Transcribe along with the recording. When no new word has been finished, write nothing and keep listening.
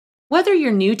Whether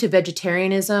you're new to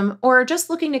vegetarianism or are just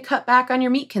looking to cut back on your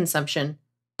meat consumption,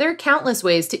 there are countless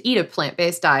ways to eat a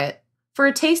plant-based diet. For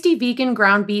a tasty vegan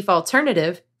ground beef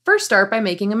alternative, first start by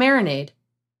making a marinade.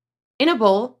 In a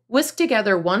bowl, whisk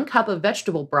together 1 cup of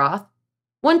vegetable broth,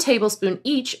 1 tablespoon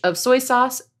each of soy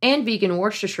sauce and vegan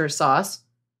Worcestershire sauce,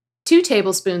 2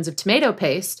 tablespoons of tomato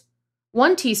paste,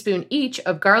 1 teaspoon each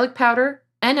of garlic powder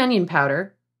and onion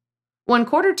powder,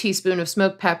 1/4 teaspoon of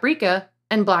smoked paprika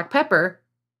and black pepper,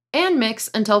 and mix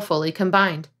until fully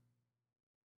combined.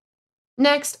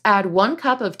 Next, add 1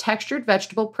 cup of textured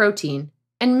vegetable protein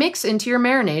and mix into your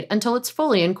marinade until it's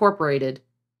fully incorporated.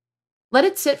 Let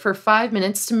it sit for 5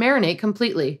 minutes to marinate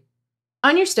completely.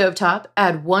 On your stovetop,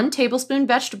 add 1 tablespoon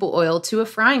vegetable oil to a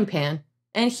frying pan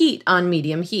and heat on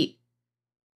medium heat.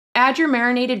 Add your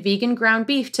marinated vegan ground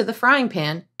beef to the frying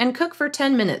pan and cook for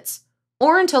 10 minutes,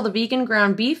 or until the vegan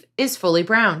ground beef is fully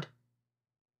browned.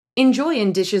 Enjoy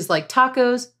in dishes like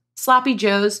tacos, sloppy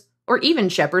joes, or even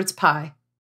shepherd's pie.